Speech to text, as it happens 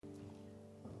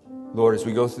Lord, as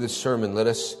we go through this sermon, let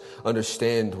us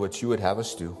understand what you would have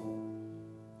us do.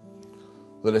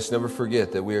 Let us never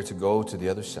forget that we are to go to the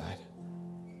other side.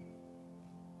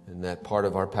 And that part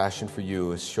of our passion for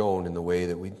you is shown in the way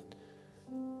that we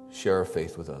share our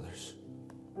faith with others.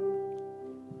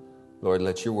 Lord,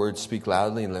 let your word speak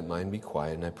loudly and let mine be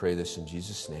quiet. And I pray this in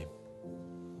Jesus' name.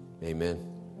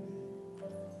 Amen.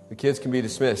 The kids can be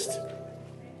dismissed.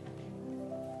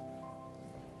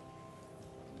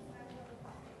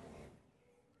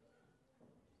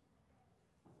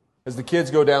 As the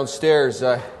kids go downstairs,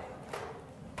 I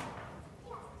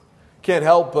can't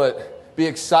help but be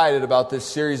excited about this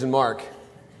series in Mark.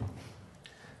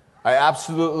 I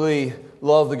absolutely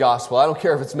love the gospel. I don't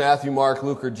care if it's Matthew, Mark,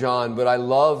 Luke, or John, but I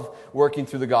love working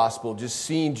through the gospel, just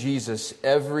seeing Jesus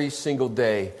every single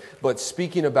day, but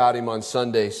speaking about him on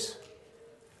Sundays.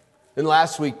 And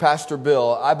last week, Pastor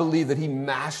Bill, I believe that he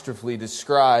masterfully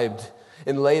described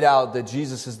and laid out that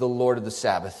Jesus is the Lord of the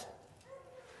Sabbath.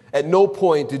 At no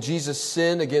point did Jesus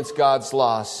sin against God's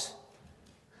laws,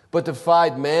 but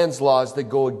defied man's laws that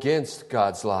go against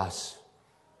God's laws.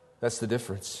 That's the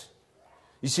difference.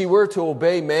 You see, we're to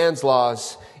obey man's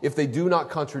laws if they do not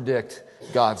contradict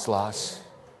God's laws.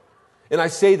 And I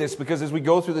say this because as we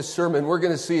go through this sermon, we're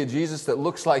going to see a Jesus that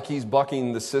looks like he's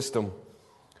bucking the system.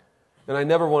 And I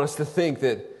never want us to think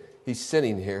that he's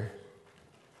sinning here.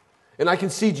 And I can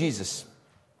see Jesus.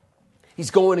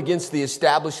 He's going against the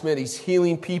establishment. He's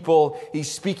healing people.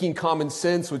 He's speaking common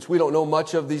sense, which we don't know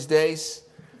much of these days.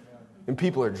 And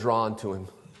people are drawn to him.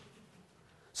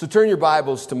 So turn your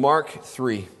Bibles to Mark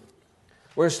 3.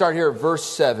 We're going to start here at verse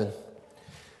 7.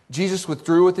 Jesus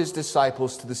withdrew with his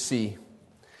disciples to the sea,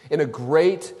 and a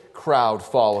great crowd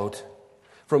followed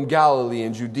from Galilee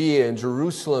and Judea and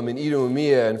Jerusalem and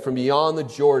Idumea and from beyond the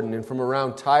Jordan and from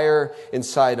around Tyre and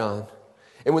Sidon.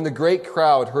 And when the great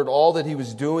crowd heard all that he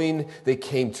was doing, they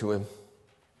came to him.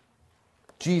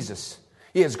 Jesus,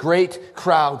 he has great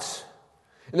crowds.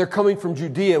 And they're coming from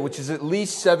Judea, which is at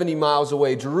least 70 miles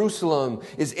away. Jerusalem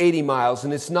is 80 miles.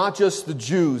 And it's not just the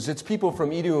Jews. It's people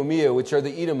from Idumea, which are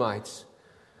the Edomites.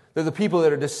 They're the people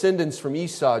that are descendants from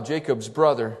Esau, Jacob's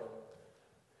brother.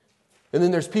 And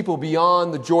then there's people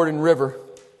beyond the Jordan River.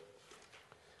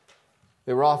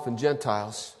 They were often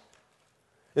Gentiles.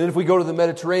 And then if we go to the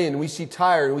Mediterranean, we see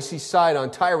Tyre and we see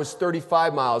Sidon. Tyre was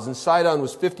 35 miles and Sidon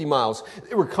was 50 miles.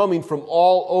 They were coming from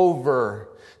all over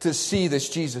to see this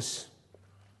Jesus.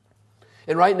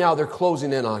 And right now they're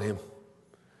closing in on him.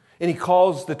 And he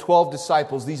calls the 12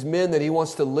 disciples, these men that he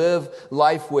wants to live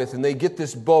life with, and they get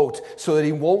this boat so that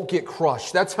he won't get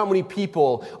crushed. That's how many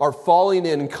people are falling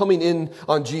in and coming in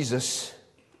on Jesus.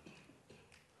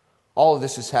 All of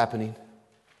this is happening.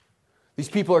 These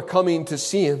people are coming to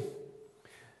see him.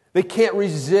 They can't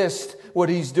resist what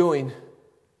he's doing.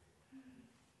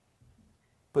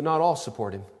 But not all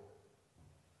support him.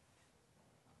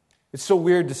 It's so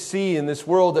weird to see in this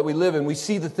world that we live in. We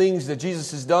see the things that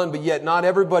Jesus has done, but yet not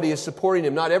everybody is supporting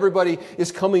him. Not everybody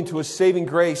is coming to a saving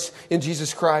grace in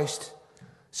Jesus Christ.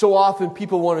 So often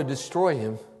people want to destroy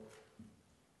him.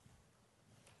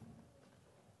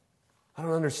 I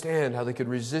don't understand how they could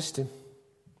resist him.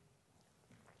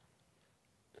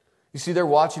 You see, they're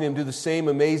watching him do the same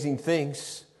amazing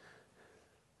things.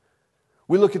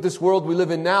 We look at this world we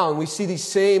live in now and we see these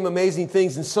same amazing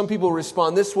things, and some people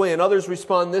respond this way and others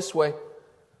respond this way.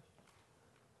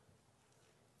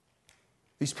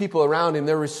 These people around him,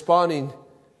 they're responding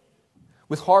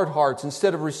with hard hearts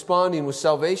instead of responding with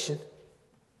salvation.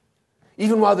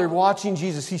 Even while they're watching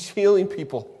Jesus, he's healing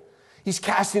people. He's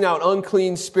casting out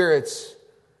unclean spirits.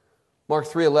 Mark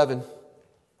 3:11.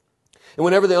 And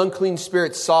whenever the unclean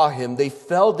spirits saw him, they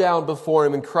fell down before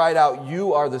him and cried out,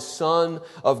 "You are the Son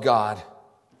of God."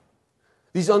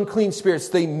 These unclean spirits,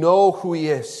 they know who he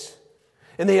is.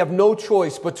 And they have no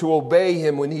choice but to obey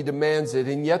him when he demands it.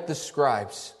 And yet the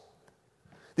scribes,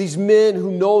 these men who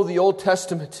know the Old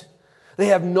Testament, they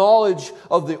have knowledge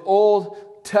of the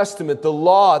Old Testament, the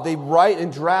law. They write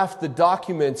and draft the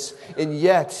documents. And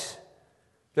yet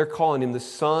they're calling him the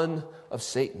son of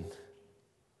Satan.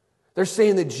 They're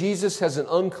saying that Jesus has an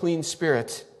unclean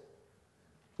spirit,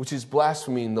 which is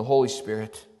blaspheming the Holy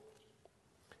Spirit.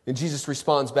 And Jesus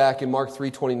responds back in Mark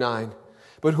 3:29,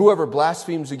 "But whoever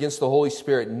blasphemes against the Holy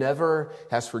Spirit never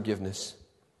has forgiveness,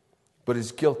 but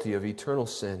is guilty of eternal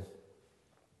sin."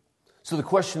 So the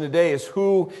question today is,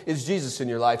 who is Jesus in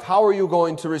your life? How are you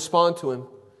going to respond to him?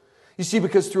 You see,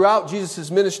 because throughout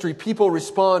Jesus' ministry, people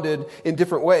responded in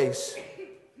different ways.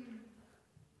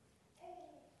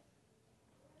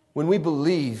 When we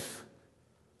believe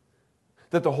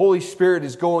that the Holy Spirit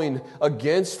is going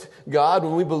against God,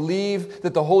 when we believe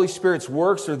that the Holy Spirit's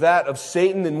works are that of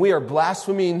Satan, then we are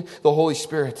blaspheming the Holy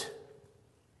Spirit.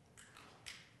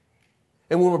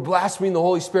 And when we're blaspheming the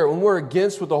Holy Spirit, when we're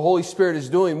against what the Holy Spirit is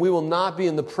doing, we will not be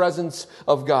in the presence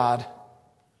of God.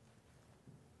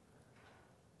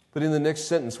 But in the next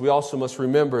sentence, we also must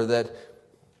remember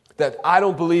that I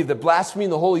don't believe that blaspheming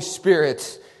the Holy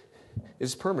Spirit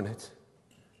is permanent.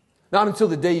 Not until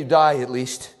the day you die, at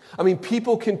least. I mean,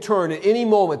 people can turn at any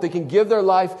moment. They can give their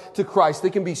life to Christ. They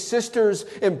can be sisters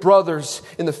and brothers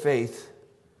in the faith.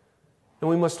 And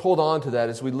we must hold on to that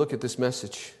as we look at this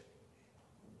message.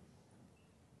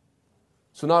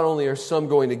 So not only are some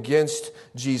going against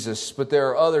Jesus, but there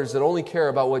are others that only care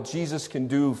about what Jesus can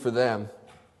do for them.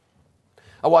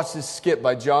 I watched this skit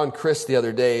by John Crist the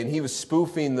other day, and he was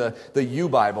spoofing the You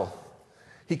Bible.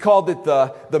 He called it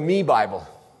the Me Bible.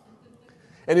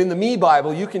 And in the Me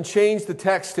Bible, you can change the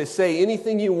text to say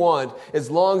anything you want as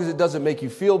long as it doesn't make you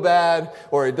feel bad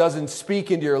or it doesn't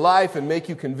speak into your life and make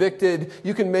you convicted.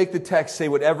 You can make the text say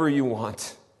whatever you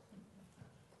want.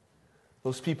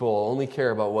 Those people only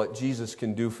care about what Jesus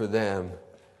can do for them.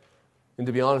 And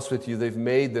to be honest with you, they've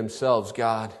made themselves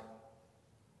God.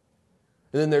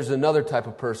 And then there's another type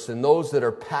of person, those that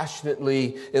are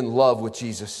passionately in love with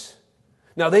Jesus.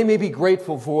 Now, they may be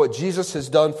grateful for what Jesus has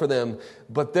done for them,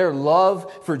 but their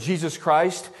love for Jesus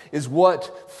Christ is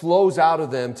what flows out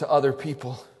of them to other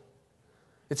people.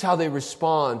 It's how they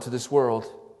respond to this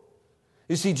world.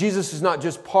 You see, Jesus is not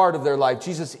just part of their life.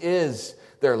 Jesus is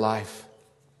their life.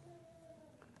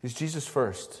 Is Jesus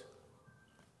first?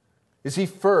 Is He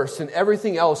first, and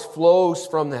everything else flows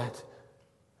from that?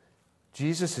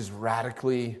 Jesus is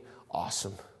radically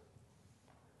awesome.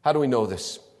 How do we know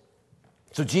this?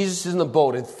 So Jesus is in the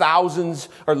boat and thousands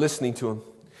are listening to Him.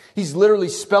 He's literally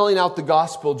spelling out the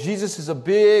gospel. Jesus is a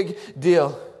big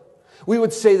deal. We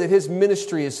would say that His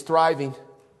ministry is thriving.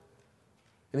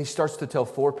 And He starts to tell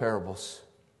 4 parables.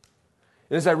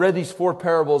 And as I read these 4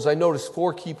 parables, I noticed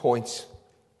 4 key points.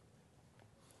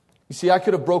 You see, I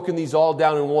could have broken these all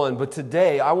down in one, but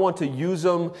today I want to use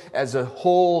them as a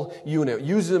whole unit.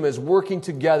 Use them as working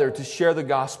together to share the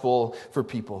gospel for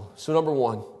people. So number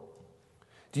 1.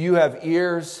 Do you have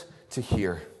ears to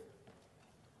hear?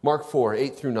 Mark 4,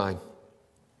 8 through 9.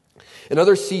 And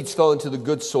other seeds fell into the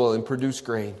good soil and produced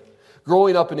grain,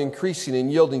 growing up and increasing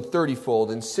and yielding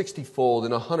 30-fold and 60-fold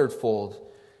and 100-fold.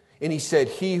 And He said,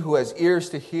 he who has ears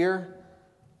to hear,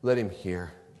 let him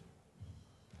hear.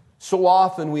 So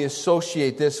often we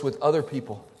associate this with other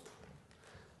people.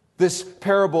 This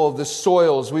parable of the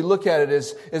soils, we look at it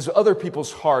as other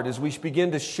people's heart as we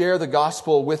begin to share the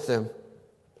gospel with them.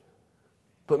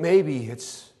 But maybe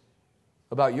it's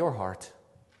about your heart.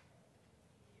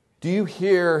 Do you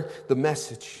hear the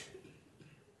message?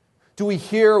 Do we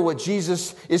hear what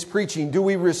Jesus is preaching? Do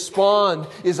we respond?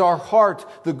 Is our heart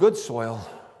the good soil?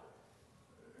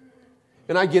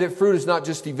 And I get it, fruit is not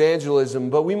just evangelism,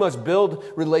 but we must build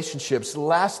relationships,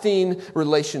 lasting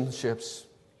relationships.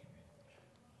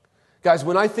 Guys,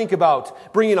 when I think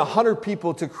about bringing 100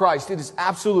 people to Christ, it is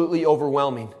absolutely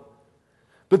overwhelming.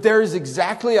 But there is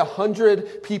exactly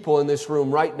 100 people in this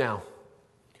room right now.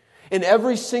 And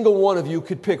every single one of you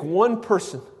could pick one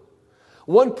person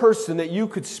that you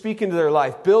could speak into their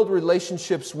life, build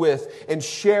relationships with, and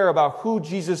share about who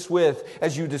Jesus with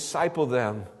as you disciple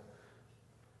them.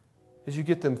 As you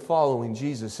get them following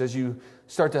Jesus, as you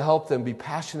start to help them be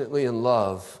passionately in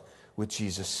love with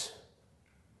Jesus.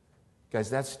 Guys,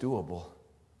 that's doable.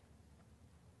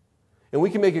 And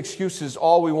we can make excuses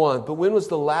all we want, but when was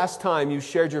the last time you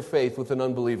shared your faith with an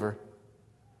unbeliever?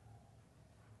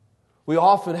 We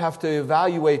often have to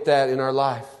evaluate that in our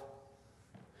life.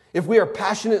 If we are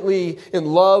passionately in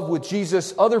love with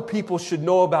Jesus, other people should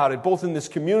know about it, both in this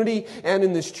community and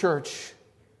in this church.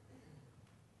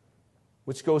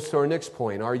 Which goes to our next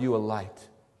point. Are you a light?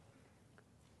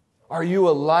 Are you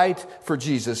a light for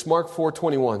Jesus? Mark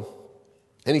 4:21.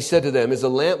 And He said to them, is a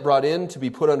lamp brought in to be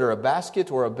put under a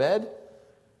basket or a bed?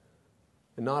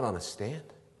 And not on a stand?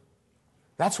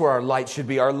 That's where our light should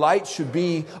be. Our light should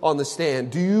be on the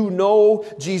stand. Do you know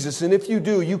Jesus? And if you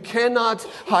do, you cannot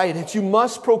hide it. You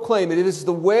must proclaim it. It is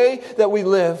the way that we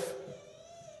live.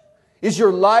 Is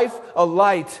your life a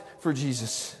light for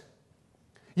Jesus?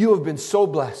 You have been so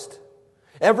blessed.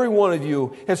 Every one of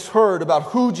you has heard about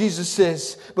who Jesus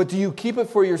is, but do you keep it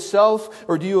for yourself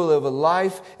or do you live a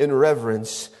life in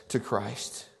reverence to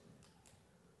Christ?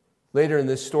 Later in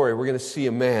this story, we're going to see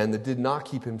a man that did not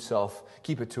keep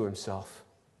it to himself.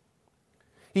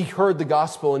 He heard the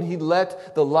gospel and he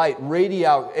let the light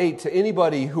radiate to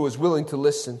anybody who was willing to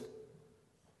listen.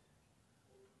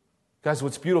 Guys,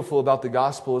 what's beautiful about the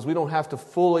gospel is we don't have to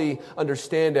fully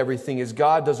understand everything as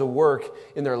God does a work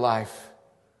in their life.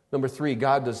 Number 3,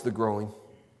 God does the growing.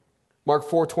 Mark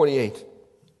 4:28.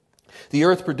 The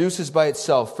earth produces by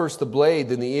itself first the blade,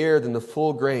 then the ear, then the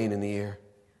full grain in the ear.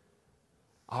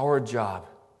 Our job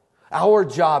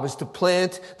is to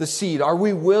plant the seed. Are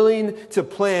we willing to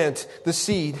plant the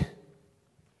seed?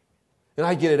 And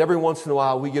I get it, every once in a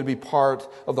while we get to be part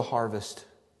of the harvest.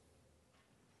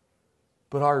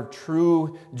 But our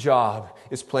true job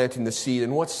is planting the seed.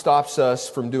 And what stops us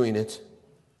from doing it?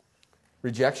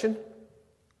 Rejection?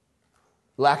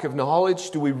 Lack of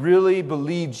knowledge? Do we really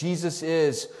believe Jesus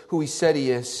is who He said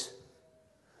He is?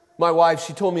 My wife,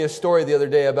 she told me a story the other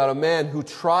day about a man who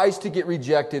tries to get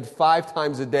rejected 5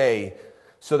 times a day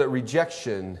so that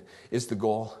rejection is the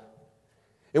goal.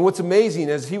 And what's amazing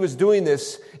as he was doing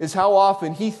this is how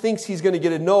often he thinks he's going to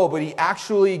get a no, but he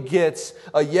actually gets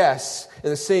a yes.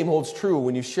 And the same holds true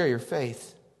when you share your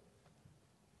faith.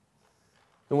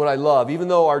 And what I love, even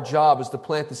though our job is to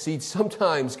plant the seed,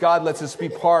 sometimes God lets us be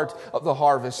part of the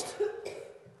harvest.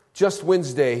 Just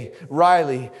Wednesday,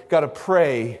 Riley got to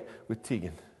pray with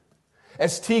Tegan,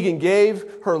 as Tegan gave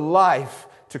her life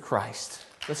to Christ.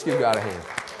 Let's give God a hand.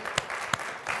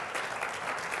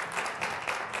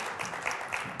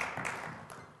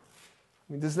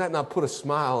 I mean, does that not put a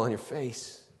smile on your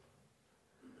face?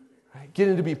 Right?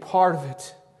 Getting to be part of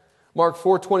it. Mark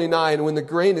 4:29, when the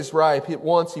grain is ripe, at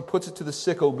once he puts it to the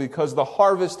sickle because the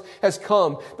harvest has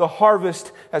come. The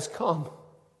harvest has come.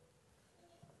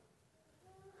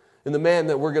 And the man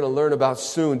that we're going to learn about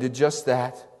soon did just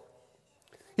that.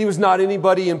 He was not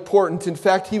anybody important. In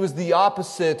fact, he was the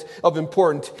opposite of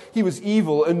important. He was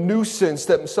evil, a nuisance,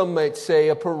 that some might say,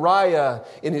 a pariah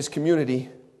in his community.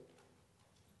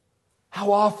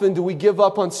 How often do we give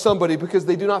up on somebody because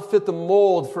they do not fit the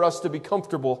mold for us to be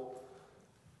comfortable?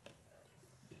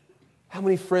 How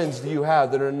many friends do you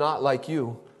have that are not like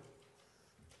you?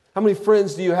 How many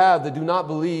friends do you have that do not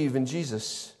believe in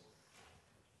Jesus?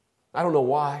 I don't know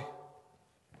why.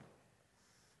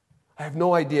 I have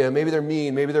no idea. Maybe they're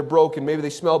mean. Maybe they're broken. Maybe they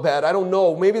smell bad. I don't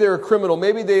know. Maybe they're a criminal.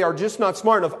 Maybe they are just not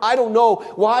smart enough. I don't know.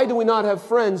 Why do we not have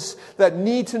friends that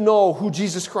need to know who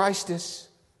Jesus Christ is?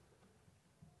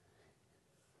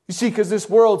 You see, because this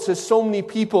world says so many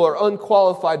people are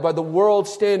unqualified by the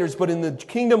world's standards, but in the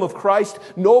kingdom of Christ,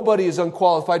 nobody is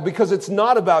unqualified because it's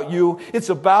not about you. It's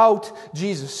about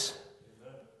Jesus.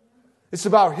 It's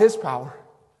about His power.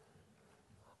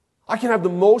 I can have the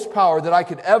most power that I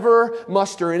could ever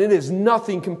muster, and it is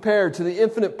nothing compared to the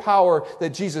infinite power that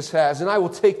Jesus has, and I will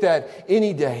take that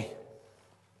any day.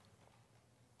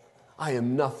 I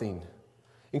am nothing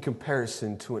in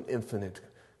comparison to an infinite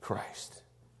Christ.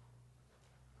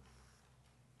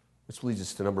 Which leads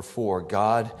us to number 4.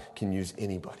 God can use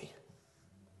anybody.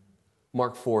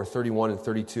 Mark 4:31 and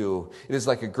 32. It is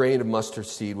like a grain of mustard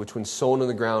seed, which when sown in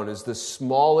the ground is the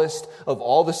smallest of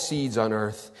all the seeds on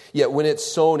earth. Yet when it's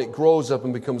sown, it grows up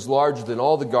and becomes larger than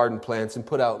all the garden plants and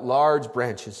put out large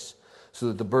branches so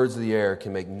that the birds of the air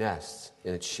can make nests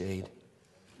in its shade.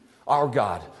 Our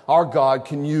God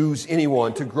can use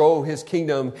anyone to grow His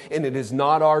kingdom, and it is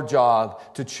not our job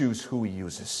to choose who He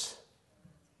uses.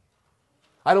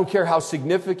 I don't care how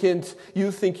significant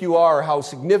you think you are, or how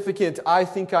significant I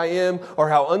think I am, or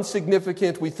how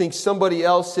insignificant we think somebody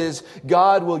else is.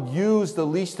 God will use the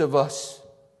least of us.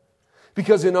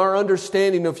 Because in our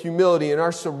understanding of humility and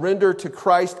our surrender to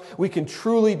Christ, we can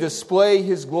truly display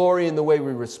His glory in the way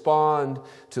we respond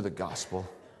to the gospel.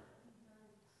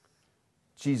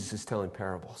 Jesus is telling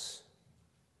parables.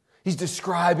 He's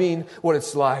describing what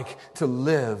it's like to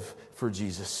live for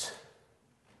Jesus.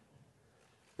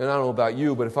 And I don't know about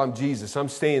you, but if I'm Jesus, I'm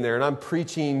staying there and I'm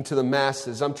preaching to the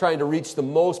masses. I'm trying to reach the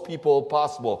most people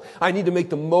possible. I need to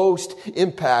make the most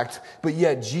impact. But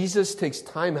yet Jesus takes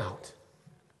time out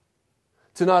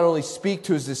to not only speak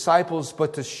to His disciples,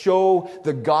 but to show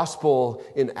the gospel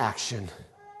in action.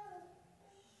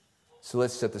 So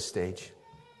let's set the stage.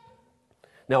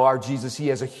 Now our Jesus, He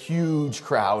has a huge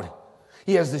crowd.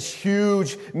 He has this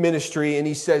huge ministry, and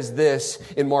He says this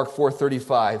in Mark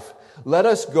 4:35. Let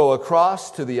us go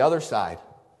across to the other side.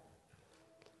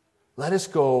 Let us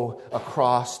go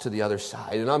across to the other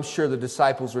side. And I'm sure the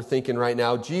disciples were thinking right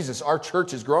now, Jesus, our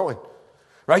church is growing.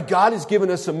 Right? God has given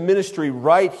us a ministry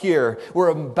right here. We're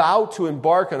about to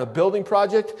embark on a building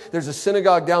project. There's a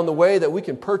synagogue down the way that we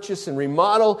can purchase and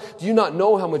remodel. Do you not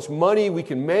know how much money we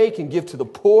can make and give to the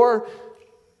poor?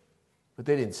 But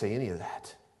they didn't say any of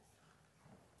that.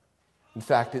 In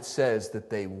fact, it says that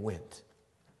they went.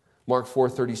 Mark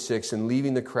 4:36, and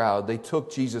leaving the crowd, they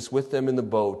took Jesus with them in the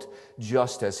boat,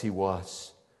 just as He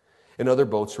was. And other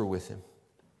boats were with Him.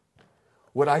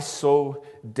 what I so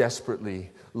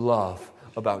desperately love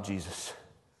about Jesus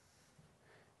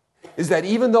is that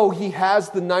even though he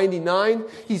has the 99,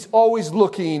 he's always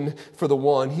looking for the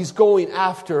one. He's going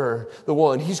after the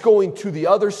one. He's going to the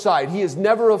other side. He is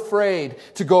never afraid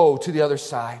to go to the other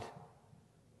side.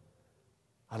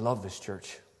 I love this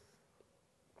church.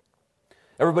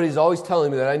 Everybody's always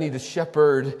telling me that I need to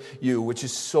shepherd you, which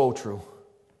is so true.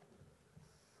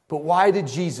 But why did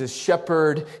Jesus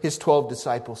shepherd his 12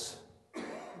 disciples?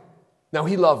 Now,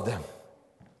 he loved them.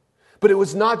 But it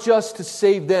was not just to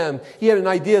save them. He had an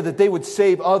idea that they would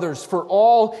save others for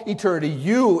all eternity.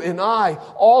 You and I,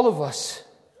 all of us.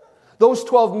 Those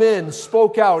 12 men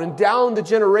spoke out, and down the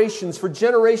generations, for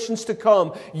generations to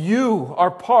come, you are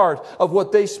part of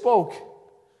what they spoke,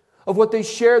 of what they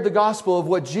shared the gospel, of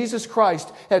what Jesus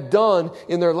Christ had done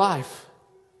in their life.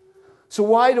 So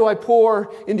why do I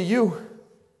pour into you?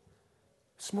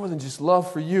 It's more than just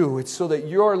love for you. It's so that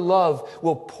your love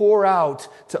will pour out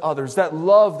to others. That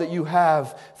love that you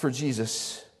have for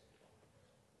Jesus.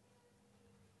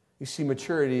 You see,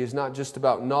 maturity is not just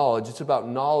about knowledge. It's about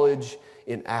knowledge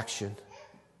in action.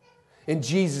 And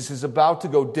Jesus is about to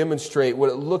go demonstrate what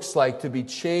it looks like to be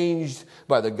changed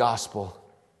by the gospel.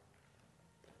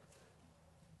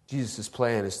 Jesus'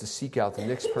 plan is to seek out the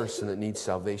next person that needs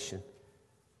salvation.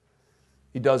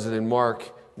 He does it in Mark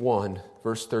 1,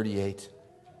 verse 38.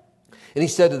 And he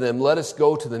said to them, "Let us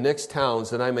go to the next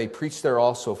towns, that I may preach there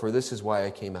also, for this is why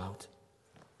I came out."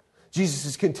 Jesus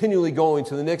is continually going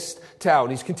to the next town.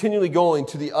 He's continually going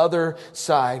to the other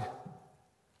side.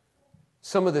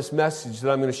 Some of this message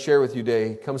that I'm going to share with you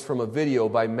today comes from a video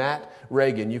by Matt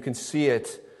Reagan. You can see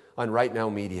it on Right Now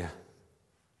Media.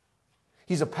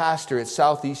 He's a pastor at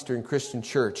Southeastern Christian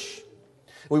Church.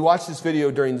 We watched this video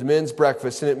during the men's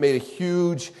breakfast, and it made a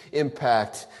huge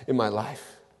impact in my life.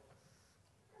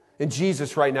 And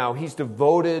Jesus right now, he's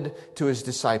devoted to his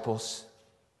disciples.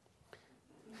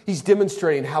 He's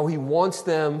demonstrating how he wants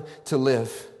them to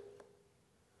live.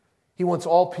 He wants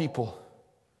all people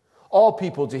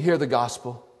to hear the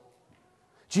gospel.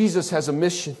 Jesus has a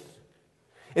mission.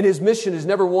 And his mission is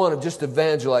never one of just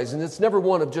evangelizing. It's never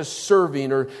one of just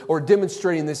serving or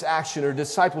demonstrating this action or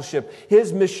discipleship.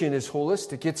 His mission is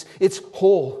holistic. It's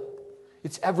whole.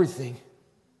 It's everything.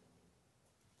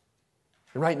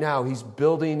 And right now, he's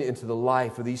building into the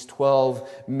life of these 12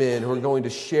 men who are going to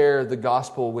share the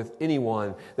gospel with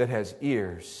anyone that has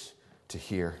ears to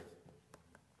hear.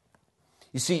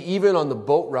 You see, even on the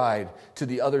boat ride to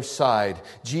the other side,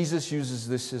 Jesus uses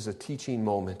this as a teaching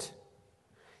moment.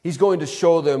 He's going to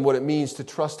show them what it means to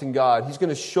trust in God. He's going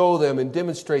to show them and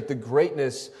demonstrate the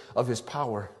greatness of his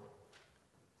power.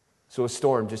 So a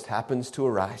storm just happens to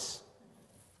arise.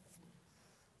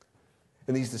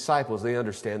 And these disciples, they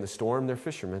understand the storm. They're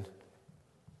fishermen.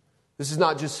 This is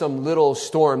not just some little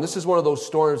storm. This is one of those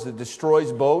storms that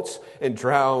destroys boats and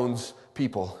drowns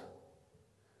people.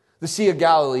 The Sea of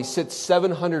Galilee sits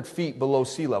 700 feet below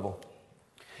sea level.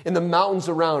 And the mountains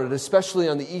around it, especially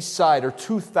on the east side, are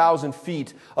 2,000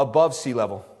 feet above sea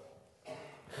level.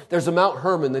 There's a Mount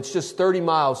Hermon that's just 30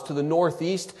 miles to the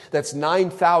northeast. That's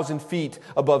 9,000 feet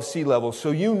above sea level. So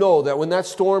you know that when that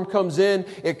storm comes in,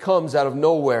 it comes out of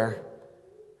nowhere.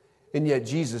 And yet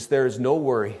Jesus, there is no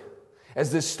worry.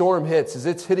 As this storm hits, as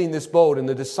it's hitting this boat and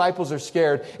the disciples are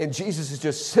scared, and Jesus is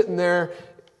just sitting there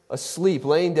asleep,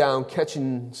 laying down,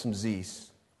 catching some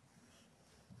Z's.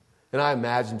 And I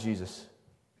imagine Jesus,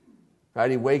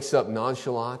 right? He wakes up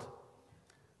nonchalant,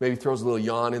 maybe throws a little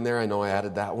yawn in there. I know I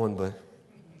added that one, but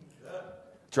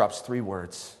drops 3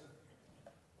 words.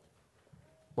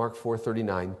 Mark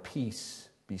 4:39, peace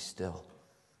be still.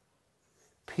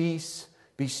 Peace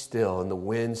be still, and the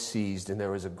wind ceased, and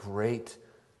there was a great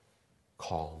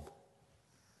calm.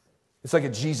 It's like a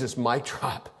Jesus mic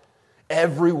drop.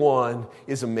 Everyone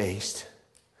is amazed.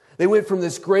 They went from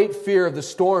this great fear of the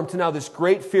storm to now this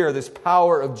great fear, this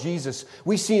power of Jesus.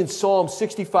 We see in Psalm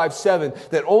 65:7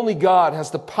 that only God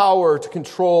has the power to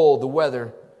control the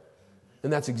weather.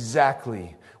 And that's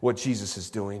exactly what Jesus is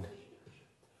doing.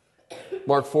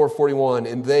 Mark 4:41,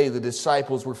 and they, the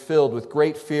disciples, were filled with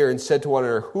great fear and said to one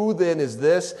another, "Who then is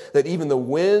this that even the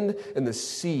wind and the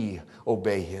sea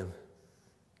obey him?"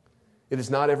 It is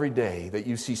not every day that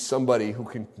you see somebody who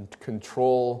can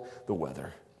control the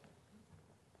weather.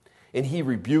 And he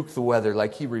rebuked the weather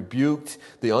like he rebuked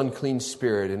the unclean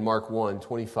spirit in Mark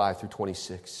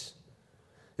 1:25-26.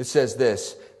 It says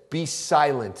this, "Be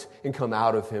silent and come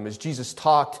out of him," as Jesus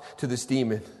talked to this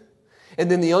demon. And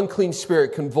then the unclean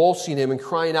spirit, convulsing him and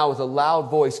crying out with a loud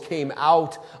voice, came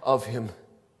out of him.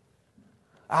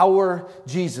 Our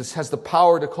Jesus has the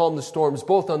power to calm the storms,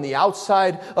 both on the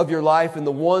outside of your life and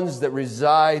the ones that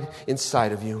reside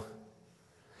inside of you.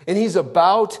 And he's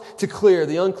about to clear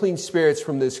the unclean spirits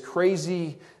from this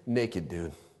crazy naked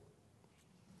dude.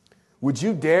 Would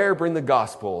you dare bring the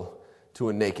gospel to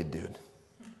a naked dude?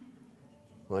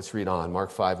 Let's read on.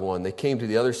 Mark 5:1. They came to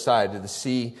the other side of the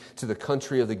sea, to the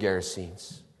country of the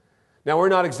Gerasenes. Now, we're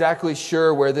not exactly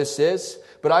sure where this is,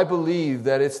 but I believe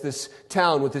that it's this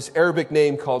town with this Arabic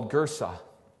name called Gersa,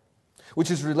 which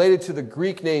is related to the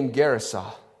Greek name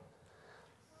Gerasa.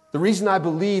 The reason I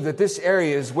believe that this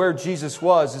area is where Jesus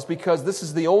was is because this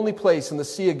is the only place in the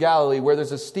Sea of Galilee where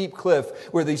there's a steep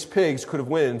cliff where these pigs could have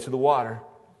went into the water.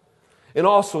 And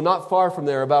also, not far from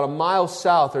there, about a mile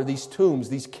south, are these tombs,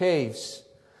 these caves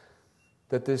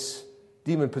that this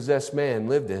demon-possessed man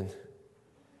lived in.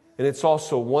 And it's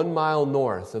also 1 mile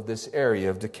north of this area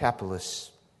of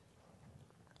Decapolis.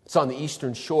 It's on the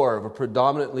eastern shore of a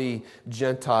predominantly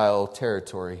Gentile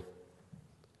territory.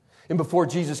 And before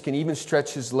Jesus can even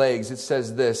stretch his legs, it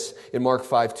says this in Mark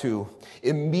 5:2.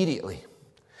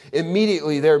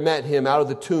 Immediately there met him out of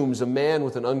the tombs a man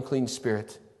with an unclean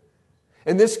spirit.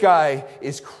 And this guy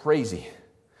is crazy.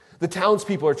 The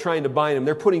townspeople are trying to bind him.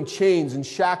 They're putting chains and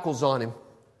shackles on him.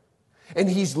 And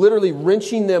he's literally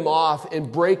wrenching them off and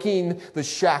breaking the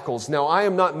shackles. Now, I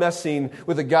am not messing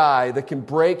with a guy that can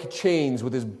break chains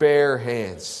with his bare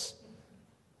hands.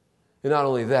 And not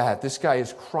only that, this guy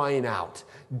is crying out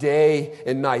day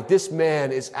and night. This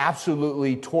man is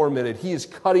absolutely tormented. He is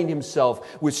cutting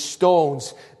himself with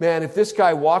stones. Man, if this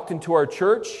guy walked into our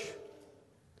church,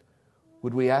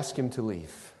 would we ask him to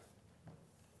leave?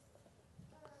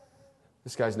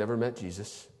 This guy's never met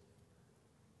Jesus.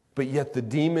 But yet the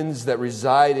demons that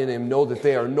reside in him know that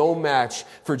they are no match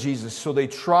for Jesus. So they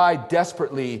try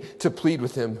desperately to plead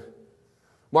with him.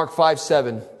 Mark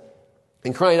 5:7.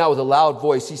 And crying out with a loud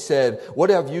voice, he said, "What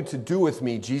have you to do with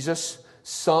me, Jesus,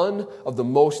 Son of the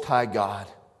Most High God?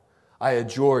 I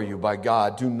adjure you by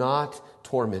God, do not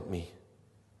torment me."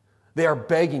 They are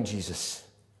begging Jesus.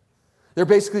 They're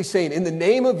basically saying, in the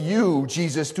name of you,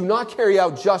 Jesus, do not carry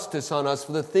out justice on us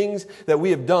for the things that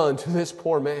we have done to this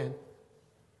poor man.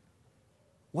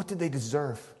 What did they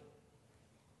deserve?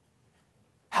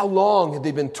 How long had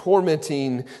they been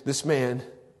tormenting this man?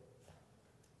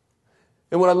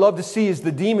 And what I love to see is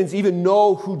the demons even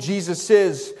know who Jesus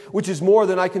is, which is more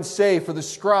than I can say for the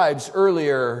scribes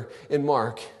earlier in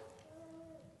Mark.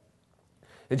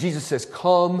 And Jesus says,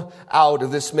 "Come out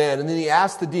of this man." And then he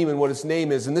asks the demon what his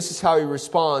name is. And this is how he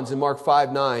responds in Mark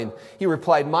 5:9. He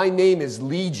replied, "My name is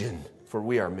Legion, for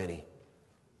we are many."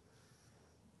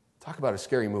 Talk about a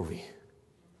scary movie.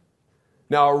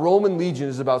 Now, a Roman legion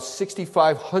is about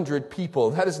 6,500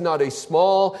 people. That is not a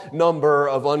small number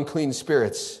of unclean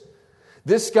spirits.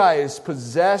 This guy is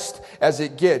possessed as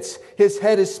it gets. His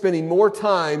head is spinning more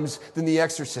times than The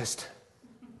Exorcist.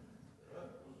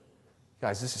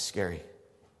 Guys, this is scary.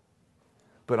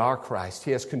 But our Christ,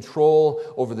 He has control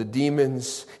over the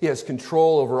demons. He has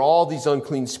control over all these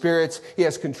unclean spirits. He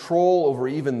has control over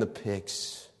even the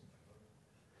pigs.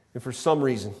 And for some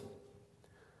reason,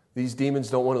 these demons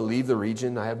don't want to leave the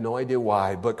region. I have no idea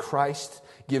why, but Christ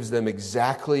gives them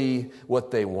exactly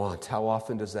what they want. How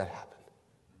often does that happen?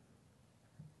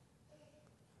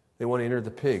 They want to enter the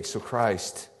pigs, so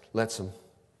Christ lets them.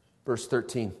 Verse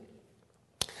 13.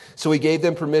 So He gave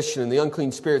them permission, and the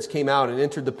unclean spirits came out and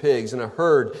entered the pigs, and a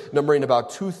herd numbering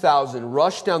about 2,000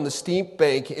 rushed down the steep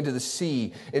bank into the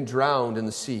sea and drowned in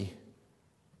the sea.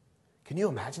 Can you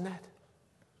imagine that?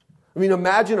 I mean,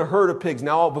 imagine a herd of pigs.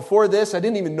 Now, before this, I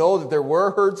didn't even know that there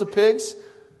were herds of pigs,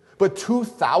 but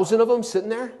 2,000 of them sitting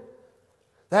there?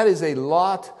 That is a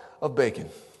lot of bacon.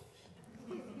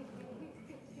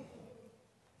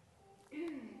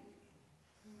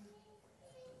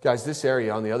 Guys, this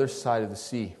area on the other side of the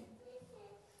sea,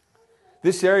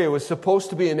 this area was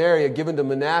supposed to be an area given to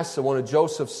Manasseh, one of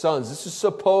Joseph's sons. This is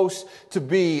supposed to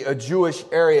be a Jewish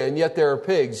area, and yet there are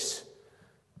pigs.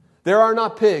 There are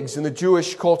not pigs in the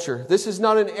Jewish culture. This is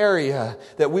not an area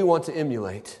that we want to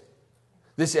emulate.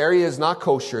 This area is not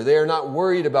kosher. They are not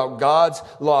worried about God's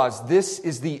laws. This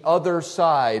is the other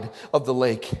side of the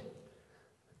lake.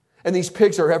 And these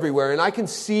pigs are everywhere. And I can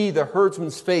see the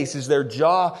herdsman's face as their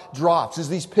jaw drops, as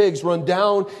these pigs run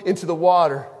down into the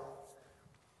water.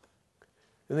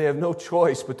 And they have no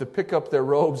choice but to pick up their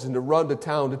robes and to run to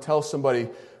town to tell somebody,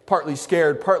 partly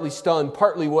scared, partly stunned,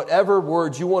 partly whatever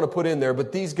words you want to put in there.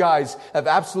 But these guys have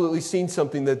absolutely seen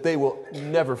something that they will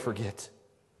never forget.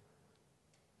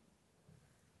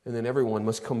 And then everyone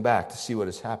must come back to see what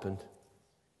has happened.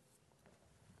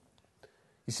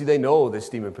 You see, they know this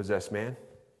demon-possessed man.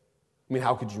 I mean,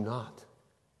 how could you not?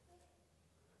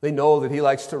 They know that he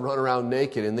likes to run around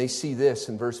naked, and they see this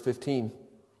in verse 15.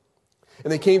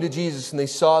 And they came to Jesus and they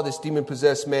saw this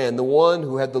demon-possessed man, the one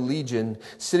who had the legion,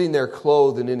 sitting there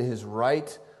clothed and in his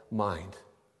right mind.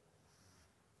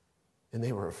 And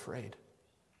they were afraid.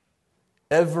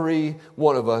 Every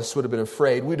one of us would have been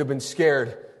afraid. We'd have been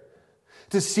scared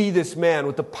to see this man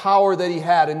with the power that he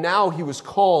had. And now he was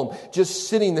calm, just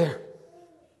sitting there.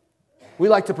 We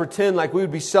like to pretend like we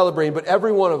would be celebrating, but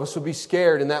every one of us would be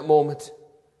scared in that moment.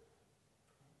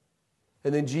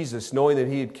 And then Jesus, knowing that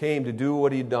he had came to do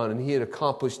what he had done and he had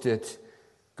accomplished it,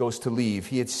 goes to leave.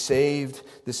 He had saved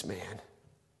this man.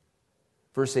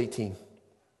 Verse 18.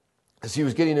 As he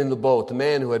was getting in the boat, the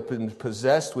man who had been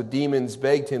possessed with demons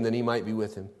begged him that he might be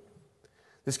with him.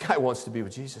 This guy wants to be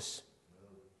with Jesus.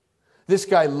 This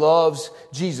guy loves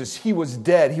Jesus. He was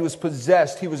dead. He was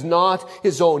possessed. He was not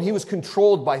his own. He was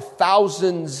controlled by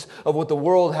thousands of what the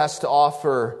world has to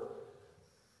offer.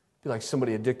 Be like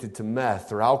somebody addicted to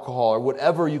meth or alcohol or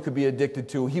whatever you could be addicted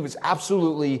to. He was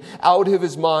absolutely out of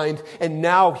his mind, and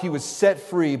now he was set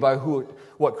free by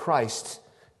what Christ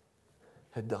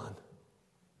had done.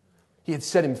 He had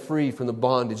set him free from the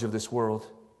bondage of this world.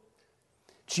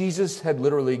 Jesus had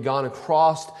literally gone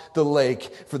across the lake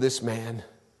for this man.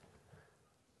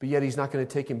 But yet he's not going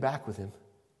to take him back with him.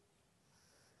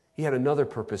 He had another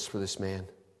purpose for this man.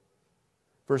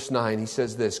 Verse 9, he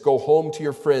says this, "Go home to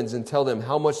your friends and tell them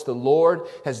how much the Lord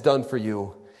has done for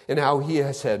you and how he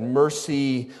has had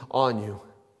mercy on you."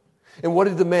 And what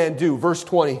did the man do? Verse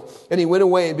 20, "And he went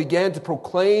away and began to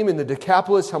proclaim in the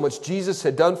Decapolis how much Jesus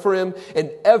had done for him,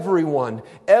 and everyone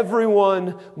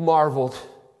marveled."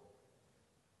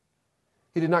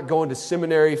 He did not go into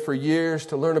seminary for years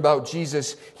to learn about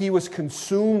Jesus. He was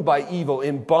consumed by evil,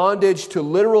 in bondage to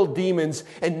literal demons,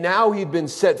 and now he'd been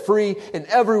set free, and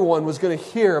everyone was going to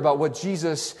hear about what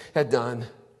Jesus had done.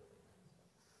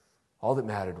 All that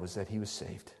mattered was that he was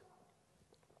saved,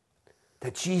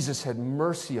 that Jesus had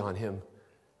mercy on him,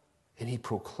 and he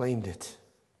proclaimed it,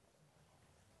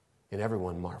 and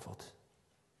everyone marveled.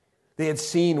 They had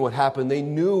seen what happened. They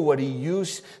knew what he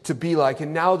used to be like.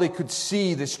 And now they could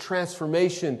see this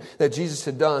transformation that Jesus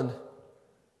had done.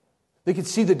 They could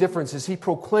see the difference as he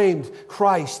proclaimed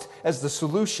Christ as the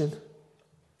solution.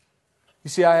 You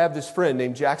see, I have this friend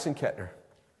named Jackson Kettner.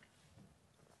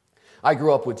 I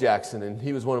grew up with Jackson, and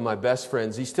he was one of my best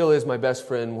friends. He still is my best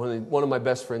friend, one of my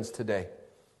best friends today.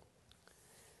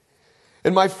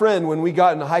 And my friend, when we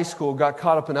got into high school, got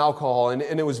caught up in alcohol, and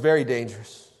it was very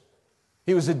dangerous.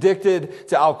 He was addicted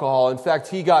to alcohol. In fact,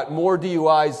 he got more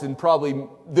DUIs than probably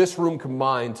this room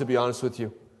combined, to be honest with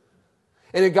you.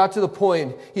 And it got to the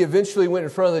point, he eventually went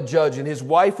in front of the judge, and his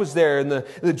wife was there, and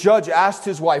the judge asked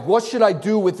his wife, "What should I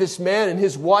do with this man?" And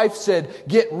his wife said,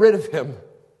 "Get rid of him.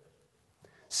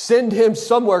 Send him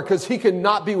somewhere because he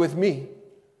cannot be with me."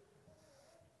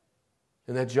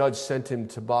 And that judge sent him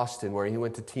to Boston, where he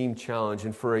went to Teen Challenge.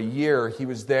 And for a year, he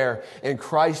was there. And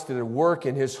Christ did a work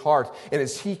in his heart. And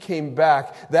as he came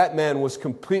back, that man was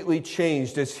completely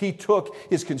changed. As he took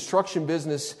his construction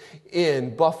business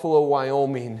in Buffalo,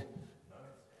 Wyoming,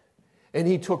 and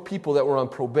he took people that were on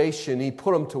probation. He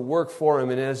put them to work for him.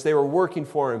 And as they were working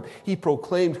for him, he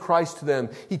proclaimed Christ to them.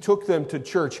 He took them to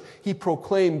church. He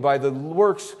proclaimed by the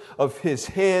works of his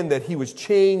hand that he was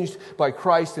changed by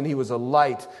Christ, and he was a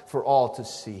light for all to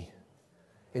see.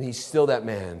 And he's still that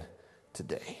man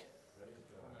today.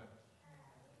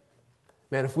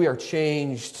 Man, if we are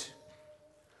changed,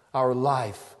 our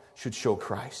life should show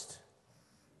Christ.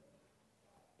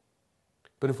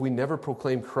 But if we never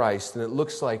proclaim Christ, then it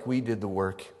looks like we did the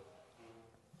work.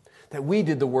 That we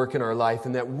did the work in our life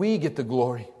and that we get the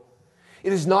glory.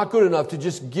 It is not good enough to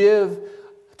just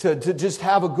to just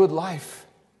have a good life.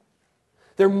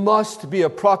 There must be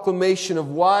a proclamation of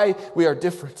why we are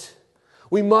different.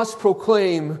 We must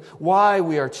proclaim why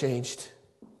we are changed.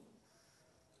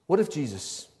 What if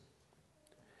Jesus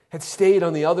had stayed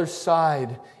on the other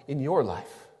side in your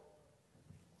life?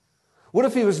 What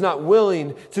if he was not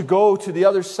willing to go to the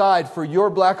other side for your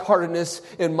black-heartedness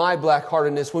and my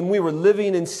black-heartedness when we were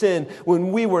living in sin,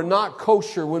 when we were not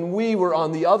kosher, when we were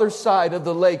on the other side of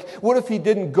the lake? What if he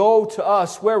didn't go to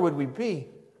us? Where would we be?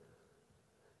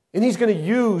 And he's going to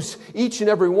use each and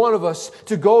every one of us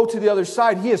to go to the other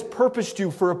side. He has purposed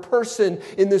you for a person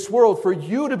in this world, for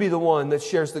you to be the one that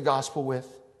shares the gospel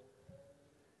with,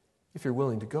 if you're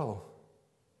willing to go.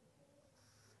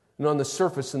 And on the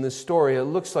surface in this story, it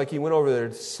looks like he went over there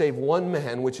to save one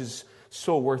man, which is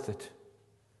so worth it.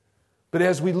 But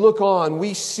as we look on,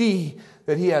 we see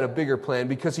that he had a bigger plan,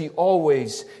 because he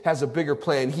always has a bigger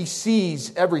plan. He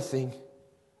sees everything.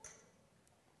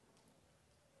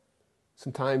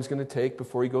 Some time's going to take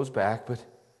before he goes back, but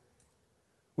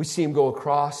we see him go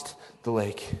across the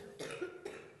lake.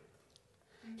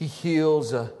 He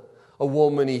heals a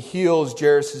woman. He heals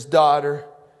Jairus' daughter.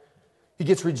 He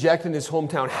gets rejected in his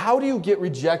hometown. How do you get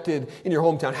rejected in your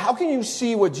hometown? How can you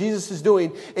see what Jesus is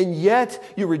doing and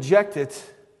yet you reject it?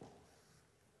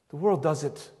 The world does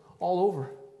it all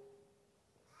over.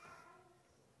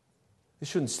 It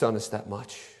shouldn't stun us that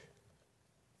much.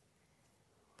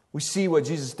 We see what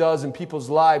Jesus does in people's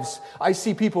lives. I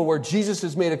see people where Jesus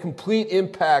has made a complete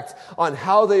impact on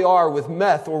how they are with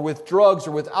meth or with drugs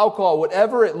or with alcohol,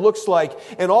 whatever it looks like,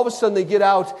 and all of a sudden they get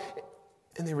out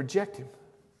and they reject Him.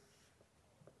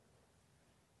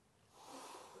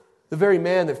 The very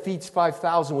man that feeds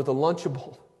 5,000 with a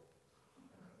Lunchable.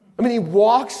 I mean, He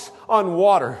walks on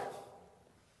water.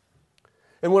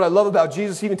 And what I love about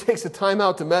Jesus, He even takes the time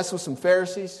out to mess with some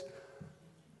Pharisees.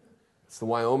 It's the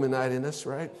Wyominite in us,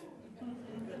 right?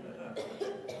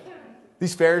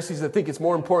 These Pharisees that think it's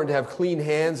more important to have clean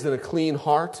hands than a clean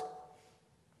heart.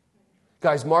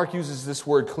 Guys, Mark uses this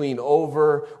word clean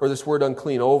over, or this word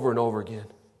unclean over and over again.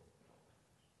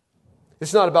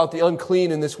 It's not about the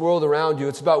unclean in this world around you.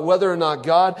 It's about whether or not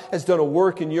God has done a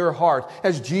work in your heart.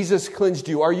 Has Jesus cleansed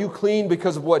you? Are you clean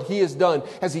because of what He has done?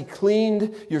 Has He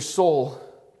cleaned your soul?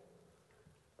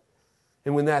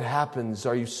 And when that happens,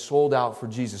 are you sold out for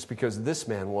Jesus? Because this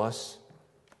man was.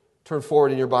 Turn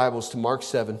forward in your Bibles to Mark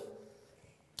 7.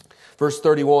 Verse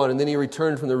 31, and then He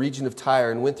returned from the region of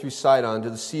Tyre and went through Sidon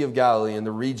to the Sea of Galilee and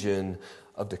the region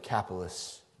of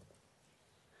Decapolis.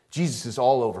 Jesus is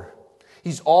all over.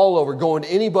 He's all over, going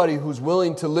to anybody who's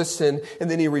willing to listen. And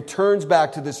then He returns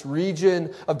back to this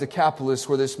region of Decapolis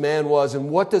where this man was. And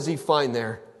what does He find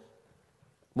there?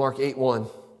 Mark 8:1.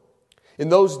 In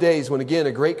those days, when again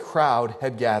a great crowd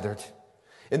had gathered,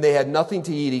 and they had nothing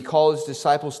to eat, He called His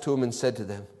disciples to Him and said to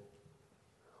them,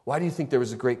 why do you think there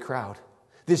was a great crowd?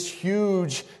 This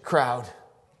huge crowd.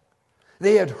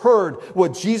 They had heard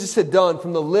what Jesus had done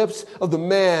from the lips of the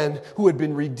man who had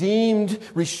been redeemed,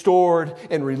 restored,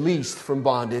 and released from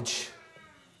bondage.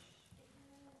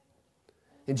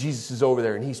 And Jesus is over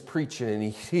there and He's preaching and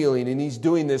He's healing and He's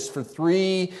doing this for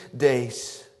 3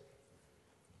 days.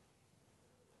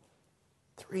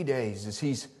 3 days as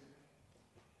He's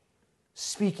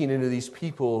speaking into these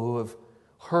people who have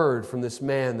heard from this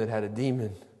man that had a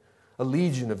demon, a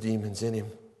legion of demons in him.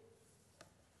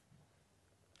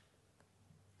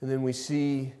 And then we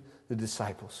see the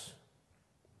disciples.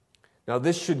 Now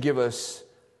this should give us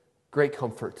great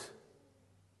comfort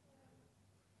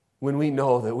when we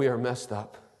know that we are messed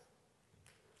up.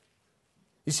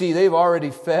 You see, they've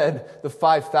already fed the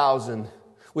 5,000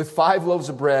 with 5 loaves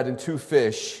of bread and 2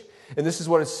 fish. And this is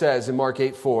what it says in Mark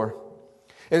 8:4.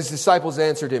 And His disciples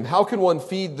answered Him, how can one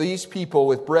feed these people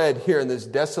with bread here in this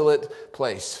desolate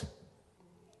place?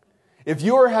 If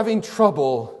you're having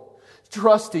trouble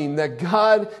trusting that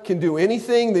God can do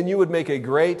anything, then you would make a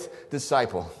great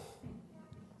disciple.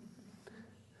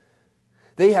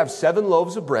 They have 7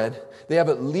 loaves of bread. They have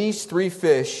at least 3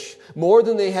 fish, more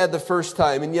than they had the first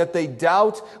time, and yet they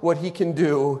doubt what He can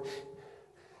do.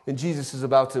 And Jesus is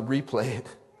about to replay it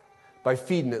by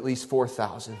feeding at least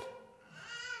 4,000.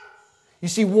 You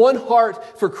see, one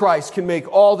heart for Christ can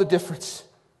make all the difference.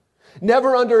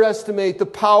 Never underestimate the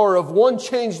power of one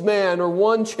changed man or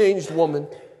one changed woman.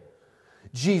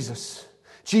 Jesus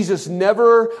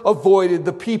never avoided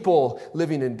the people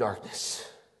living in darkness.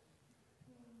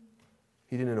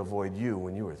 He didn't avoid you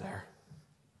when you were there.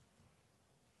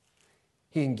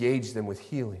 He engaged them with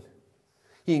healing.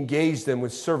 He engaged them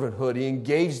with servanthood. He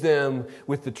engaged them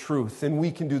with the truth. And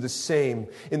we can do the same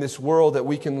in this world that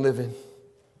we can live in.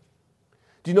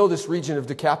 Do you know this region of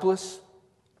Decapolis?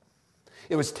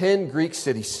 It was 10 Greek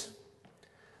cities.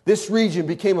 This region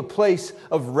became a place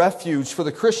of refuge for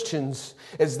the Christians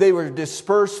as they were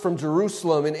dispersed from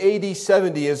Jerusalem in AD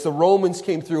 70 as the Romans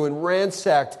came through and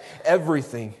ransacked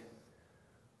everything,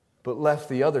 but left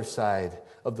the other side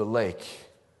of the lake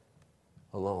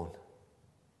alone.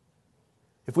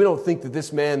 If we don't think that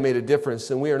this man made a difference,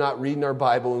 then we are not reading our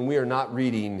Bible and we are not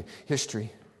reading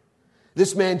history.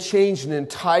 This man changed an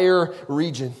entire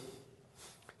region.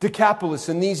 Decapolis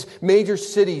and these major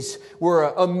cities were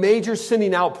a major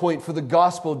sending out point for the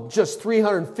gospel just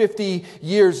 350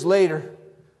 years later.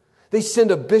 They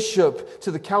send a bishop to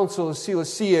the Council of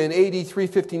Seleucia in AD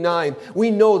 359.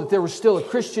 We know that there was still a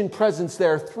Christian presence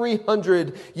there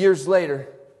 300 years later.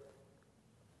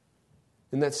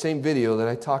 In that same video that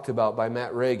I talked about by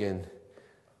Matt Reagan,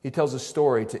 he tells a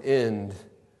story to end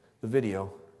the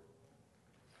video.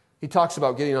 He talks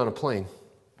about getting on a plane.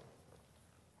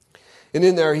 And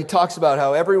in there, he talks about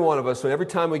how every one of us, every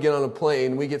time we get on a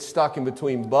plane, we get stuck in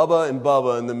between Bubba and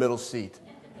Bubba in the middle seat.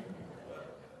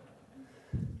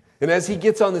 And as he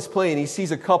gets on this plane, he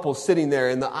sees a couple sitting there,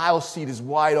 and the aisle seat is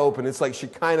wide open. It's like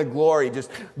Shekinah glory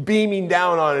just beaming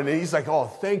down on it. And he's like, oh,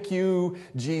 thank you,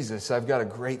 Jesus. I've got a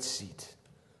great seat.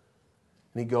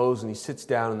 And he goes and he sits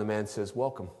down, and the man says,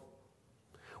 welcome.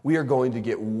 We are going to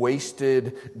get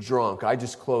wasted drunk. I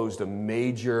just closed a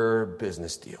major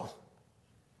business deal.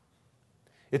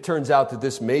 It turns out that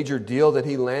this major deal that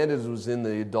he landed was in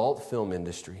the adult film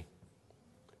industry.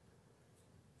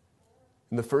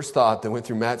 And the first thought that went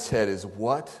through Matt's head is,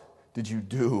 what did you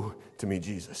do to me,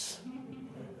 Jesus?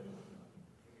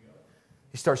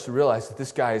 He starts to realize that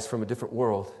this guy is from a different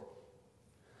world.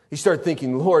 He started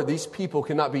thinking, Lord, these people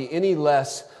cannot be any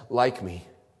less like me.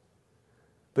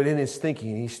 But in his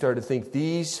thinking, he started to think,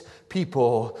 these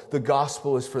people, the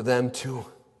gospel is for them too.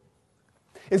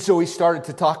 And so he started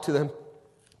to talk to them.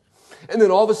 And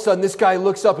then all of a sudden, this guy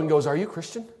looks up and goes, are you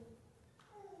Christian?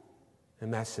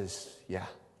 And Matt says, yeah.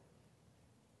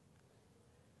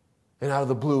 And out of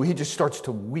the blue, he just starts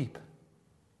to weep.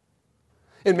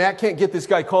 And Matt can't get this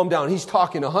guy calmed down. He's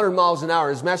talking 100 miles an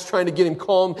hour as Matt's trying to get him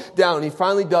calmed down. And he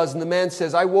finally does. And the man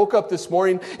says, I woke up this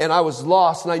morning and I was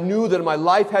lost. And I knew that my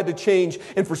life had to change.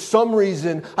 And for some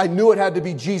reason, I knew it had to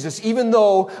be Jesus, even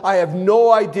though I have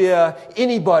no idea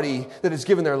anybody that has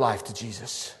given their life to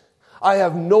Jesus. I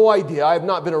have no idea. I have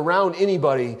not been around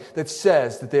anybody that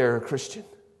says that they are a Christian.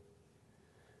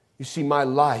 You see, my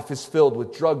life is filled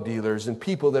with drug dealers and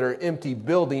people that are empty,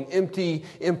 building empty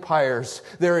empires.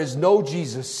 There is no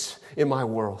Jesus in my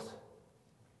world.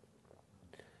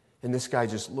 And this guy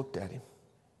just looked at him.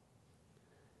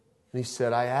 And he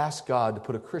said, I asked God to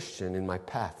put a Christian in my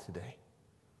path today.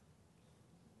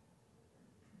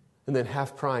 And then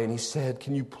half crying, he said,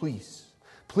 can you please,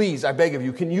 I beg of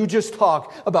you, can you just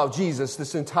talk about Jesus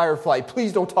this entire flight?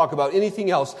 Please don't talk about anything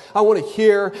else. I want to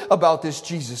hear about this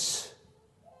Jesus.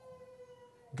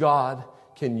 God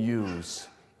can use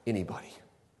anybody.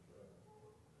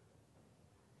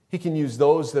 He can use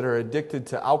those that are addicted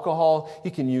to alcohol.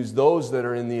 He can use those that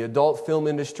are in the adult film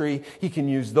industry. He can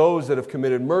use those that have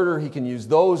committed murder. He can use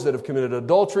those that have committed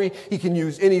adultery. He can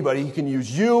use anybody. He can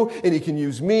use you and he can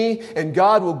use me. And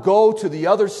God will go to the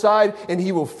other side and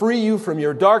he will free you from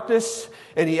your darkness.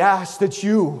 And he asks that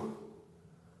you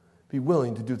be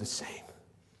willing to do the same.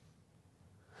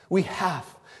 We have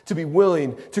to be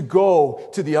willing to go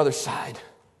to the other side.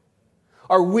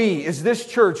 Are we, is this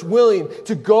church, willing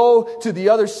to go to the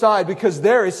other side? Because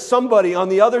there is somebody on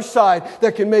the other side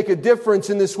that can make a difference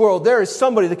in this world. There is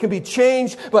somebody that can be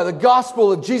changed by the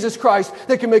gospel of Jesus Christ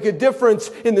that can make a difference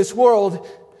in this world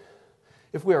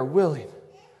if we are willing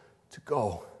to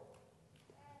go.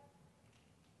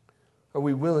 Are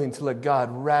we willing to let God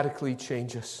radically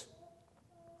change us?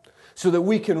 So that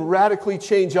we can radically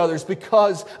change others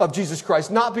because of Jesus Christ.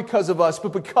 Not because of us,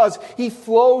 but because He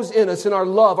flows in us in our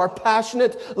love. Our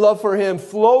passionate love for Him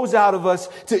flows out of us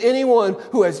to anyone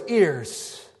who has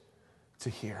ears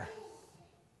to hear.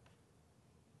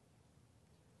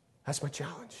 That's my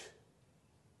challenge.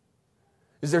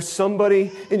 Is there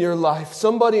somebody in your life,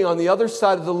 somebody on the other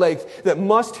side of the lake that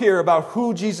must hear about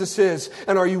who Jesus is?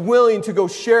 And are you willing to go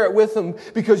share it with them?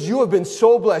 Because you have been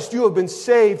so blessed. You have been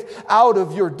saved out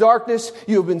of your darkness.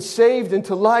 You have been saved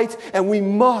into light. And we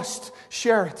must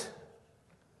share it.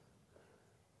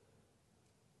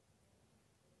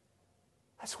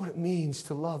 That's what it means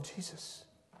to love Jesus.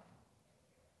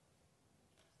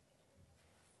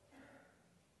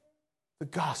 The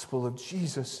gospel of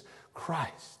Jesus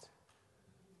Christ.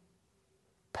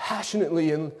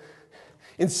 Passionately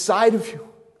inside of you.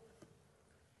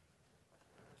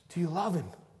 Do you love Him?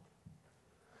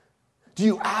 Do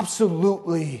you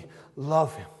absolutely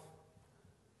love Him?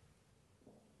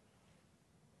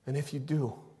 And if you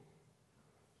do,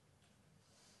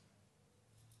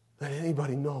 let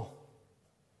anybody know.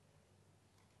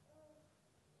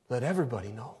 Let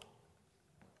everybody know.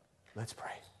 Let's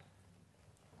pray.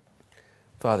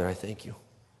 Father, I thank you.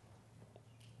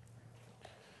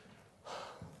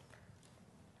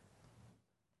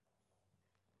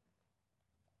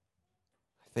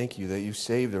 Thank you that you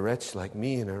saved a wretch like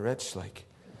me and a wretch like...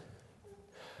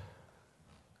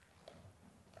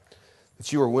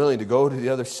 that you are willing to go to the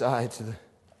other side,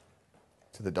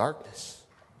 to the darkness.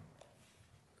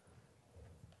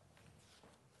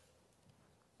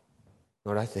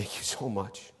 Lord, I thank you so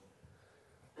much.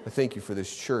 I thank you for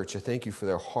this church. I thank you for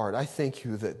their heart. I thank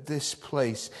you that this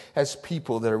place has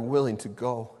people that are willing to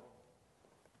go.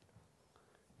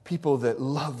 People that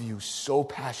love you so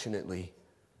passionately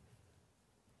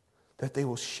that they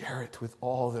will share it with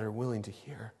all that are willing to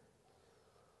hear.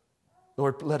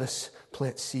 Lord, let us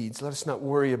plant seeds. Let us not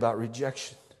worry about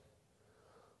rejection.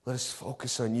 Let us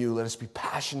focus on you. Let us be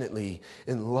passionately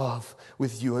in love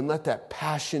with you. And let that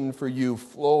passion for you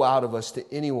flow out of us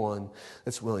to anyone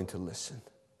that's willing to listen.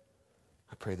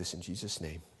 I pray this in Jesus'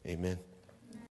 name. Amen.